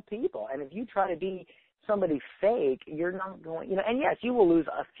real people. And if you try to be somebody fake, you're not going, you know, and yes, you will lose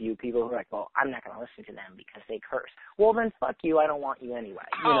a few people who are like, well, I'm not going to listen to them because they curse. Well, then fuck you. I don't want you anyway.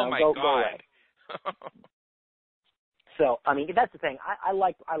 You know, my go God. away. So, I mean, that's the thing. I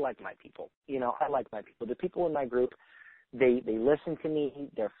like my people. You know, I like my people. The people in my group, they listen to me.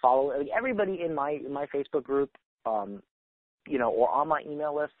 They're following. Everybody in my Facebook group, you know, or on my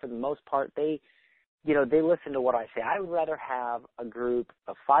email list for the most part, they listen to what I say. I would rather have a group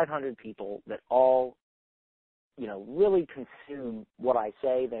of 500 people that all, you know, really consume what I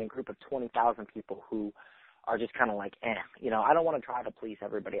say than a group of 20,000 people who are just kind of like, you know, I don't want to try to please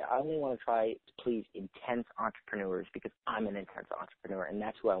everybody. I only want to try to please intense entrepreneurs because I'm an intense entrepreneur, and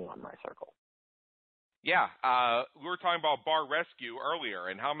that's who I want in my circle. Yeah, we were talking about Bar Rescue earlier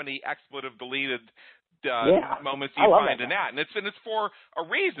and how many expletive deleted moments you find in that, and it's for a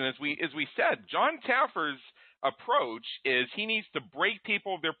reason. As we said, John Taffer's approach is he needs to break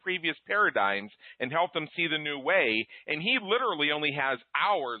people of their previous paradigms and help them see the new way. And he literally only has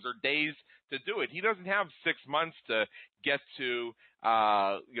hours or days to do it. He doesn't have 6 months to get to,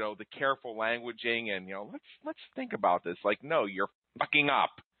 the careful languaging and, let's think about this. Like, no, you're fucking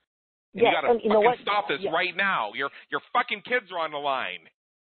up. And you got to fucking stop this right now. Your fucking kids are on the line.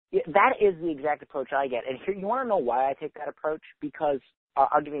 Yeah, that is the exact approach I get. And here, you want to know why I take that approach? Because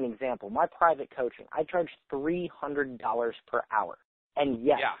I'll give you an example. My private coaching, I charge $300 per hour. And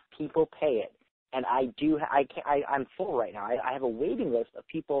yes, people pay it. And I'm full right now. I have a waiting list of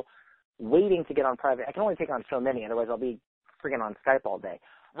people waiting to get on private. I can only take on so many, otherwise I'll be friggin' on Skype all day.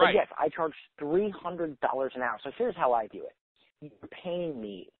 But right. Yes, I charge $300 an hour. So here's how I do it. You're paying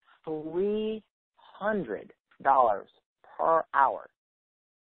me $300 per hour.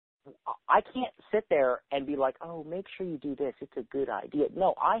 I can't sit there and be like, oh, make sure you do this. It's a good idea.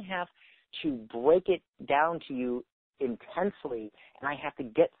 No, I have to break it down to you intensely, and I have to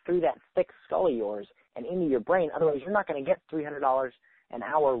get through that thick skull of yours and into your brain. Otherwise, you're not going to get $300 an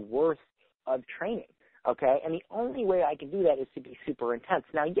hour worth of training, okay? And the only way I can do that is to be super intense.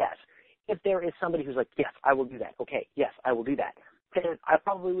 Now, yes, if there is somebody who's like, yes, I will do that. Okay, yes, I will do that. Then I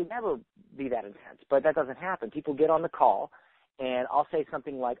probably would never be that intense, but that doesn't happen. People get on the call, and I'll say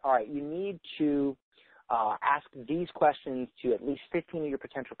something like, all right, you need to ask these questions to at least 15 of your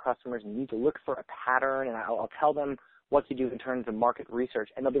potential customers, and you need to look for a pattern, and I'll tell them what to do in terms of market research.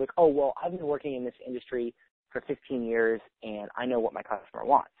 And they'll be like, oh, well, I've been working in this industry for 15 years, and I know what my customer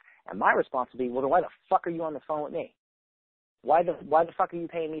wants. And my response will be, well, then why the fuck are you on the phone with me? Why the fuck are you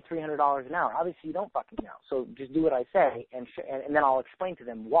paying me $300 an hour? Obviously, you don't fucking know. So just do what I say, and then I'll explain to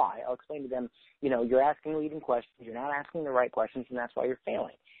them why. I'll explain to them, you're asking leading questions, you're not asking the right questions, and that's why you're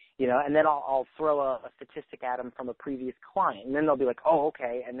failing. And then I'll throw a statistic at them from a previous client, and then they'll be like, oh,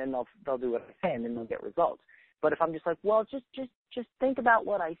 okay, and then they'll do what I say, and then they'll get results. But if I'm just like, well, just think about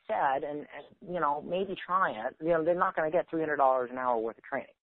what I said, and maybe try it, they're not going to get $300 an hour worth of training.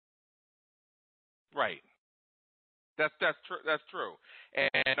 Right. That's true. That's true.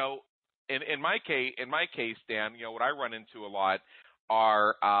 And in my case, Dan, what I run into a lot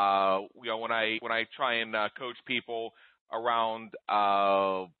are when I try and coach people around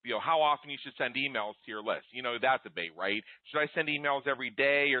how often you should send emails to your list. That debate, right? Should I send emails every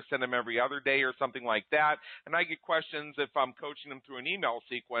day or send them every other day or something like that? And I get questions if I'm coaching them through an email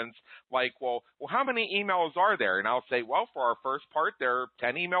sequence like, well, how many emails are there? And I'll say, well, for our first part, there are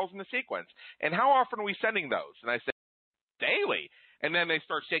 10 emails in the sequence. And how often are we sending those? And I say, daily. And then they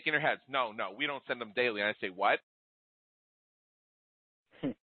start shaking their heads. No, we don't send them daily. And I say, what?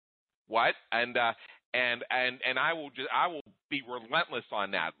 What? And I will be relentless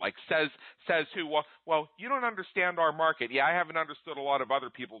on that. Like says who? Well, you don't understand our market. Yeah, I haven't understood a lot of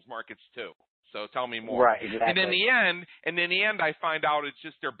other people's markets too. So tell me more. Right, exactly. And in the end, I find out it's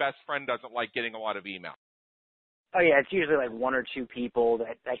just their best friend doesn't like getting a lot of email. Oh yeah, it's usually like one or two people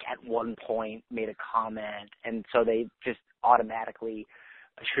that like at one point made a comment, and so they just automatically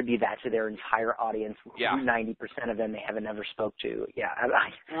attribute that to their entire audience. Yeah. 90% of them they haven't ever spoke to. Yeah.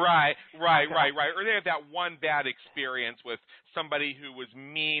 Right. Or they have that one bad experience with somebody who was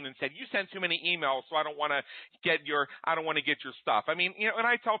mean and said, you sent too many emails, so I don't want to get your stuff. I mean, and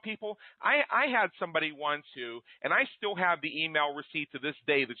I tell people, I had somebody once and I still have the email receipt to this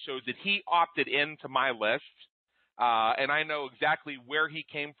day that shows that he opted into my list. And I know exactly where he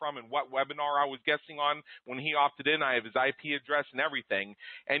came from and what webinar I was guesting on when he opted in. I have his IP address and everything.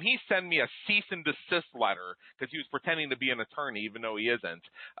 And he sent me a cease and desist letter because he was pretending to be an attorney, even though he isn't,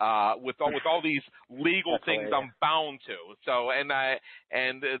 with all these legal things I'm bound to. So, and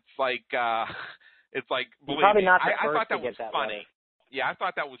it's like, believe me, I thought that was funny. Yeah, I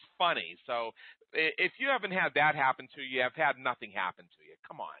thought that was funny. So if you haven't had that happen to you, have had nothing happen to you.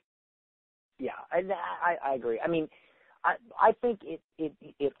 Come on. Yeah, I agree. I mean, I think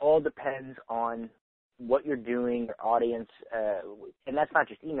it all depends on what you're doing, your audience, and that's not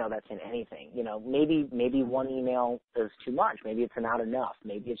just email. That's in anything. Maybe one email is too much. Maybe it's not enough.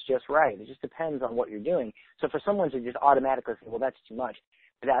 Maybe it's just right. It just depends on what you're doing. So for someone to just automatically say, well, that's too much,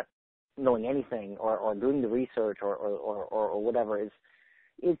 without knowing anything or doing the research or whatever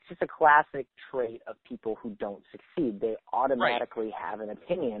it's just a classic trait of people who don't succeed. They automatically have an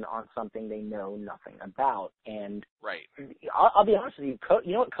opinion on something they know nothing about. And I'll be honest with you,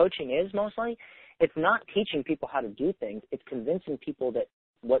 you know what coaching is mostly? It's not teaching people how to do things. It's convincing people that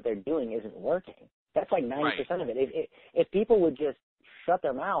what they're doing isn't working. That's like 90% of it. If people would just shut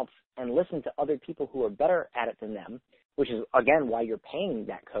their mouths and listen to other people who are better at it than them, which is, again, why you're paying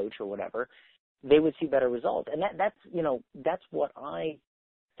that coach or whatever, they would see better results. And that's what I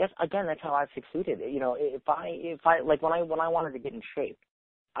that's how I've succeeded. You know, if I like when I wanted to get in shape,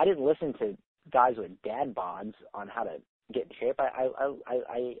 I didn't listen to guys with dad bods on how to get in shape. I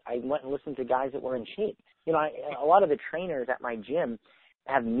went and listened to guys that were in shape. You know, a lot of the trainers at my gym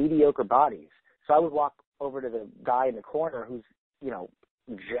have mediocre bodies. So I would walk over to the guy in the corner who's, you know,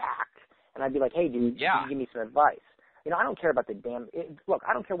 jacked, and I'd be like, hey, dude, can you give me some advice? You know, I don't care about look,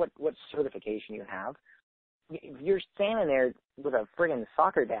 I don't care what certification you have. If you're standing there with a friggin'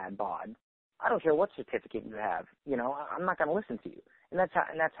 soccer dad bod, I don't care what certificate you have. You know, I'm not going to listen to you. And that's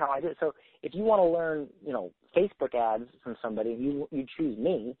how I do it. So if you want to learn, you know, Facebook ads from somebody, you choose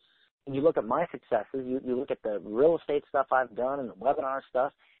me, and you look at my successes, you look at the real estate stuff I've done and the webinar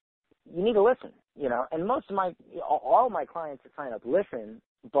stuff, you need to listen, you know. And all my clients that sign up listen,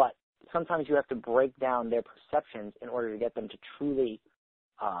 but sometimes you have to break down their perceptions in order to get them to truly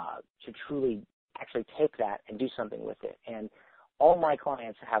actually take that and do something with it. And all my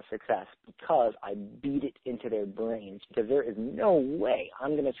clients have success because I beat it into their brains, because there is no way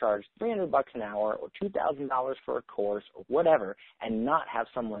I'm going to charge $300 an hour or $2,000 for a course or whatever and not have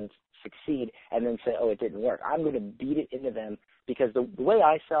someone succeed and then say, oh, it didn't work. I'm going to beat it into them, because the way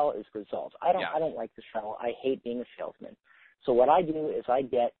I sell is results. I don't like to sell. I hate being a salesman. So what I do is I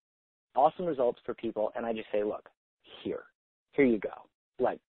get awesome results for people, and I just say, look, here you go.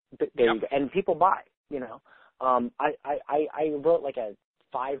 Like, there you go. And people buy, you know. I wrote like a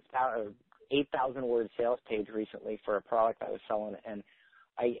 5,000 or 8,000 word sales page recently for a product I was selling, and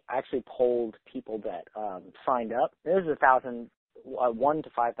I actually polled people that signed up. This is $1,000 to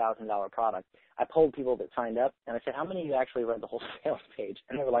 $5,000 product. I polled people that signed up, and I said, how many of you actually read the whole sales page?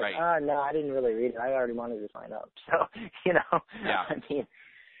 And they were like, no, I didn't really read it. I already wanted to sign up. So, you know, I mean,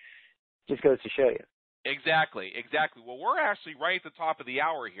 just goes to show you. Exactly. Well, we're actually right at the top of the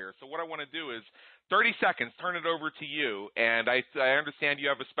hour here. So what I want to do is 30 seconds, turn it over to you. And I understand you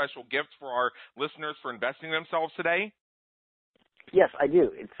have a special gift for our listeners for investing themselves today. Yes, I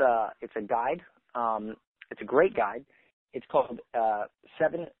do. It's a guide. It's a great guide. It's called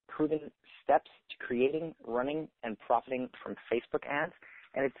 7 Proven Steps to Creating, Running, and Profiting from Facebook Ads.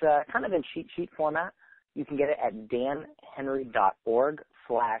 And it's kind of in cheat sheet format. You can get it at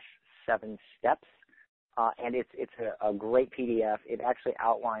danhenry.org/7steps. And it's a great PDF. It actually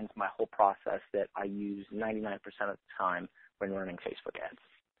outlines my whole process that I use 99% of the time when running Facebook ads.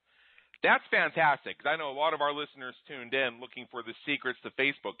 That's fantastic, because I know a lot of our listeners tuned in looking for the secrets to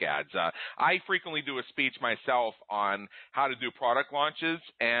Facebook ads. I frequently do a speech myself on how to do product launches,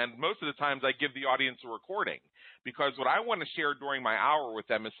 and most of the times I give the audience a recording, because what I want to share during my hour with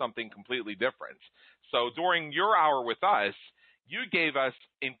them is something completely different. So during your hour with us, you gave us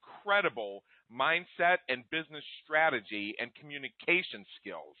incredible mindset and business strategy and communication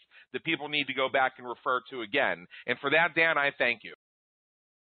skills that people need to go back and refer to again. And for that, Dan, I thank you.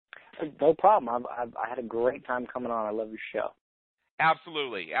 No problem. I had a great time coming on. I love your show.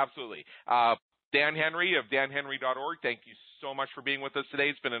 Absolutely. Dan Henry of danhenry.org, thank you so much for being with us today.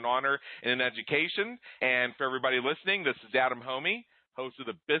 It's been an honor and an education. And for everybody listening, this is Adam Homey, host of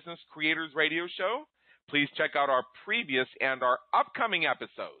the Business Creators Radio Show. Please check out our previous and our upcoming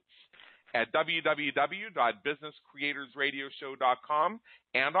episodes at www.businesscreatorsradioshow.com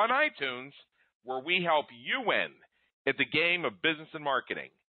and on iTunes, where we help you win at the game of business and marketing.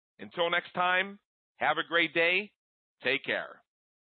 Until next time, have a great day. Take care.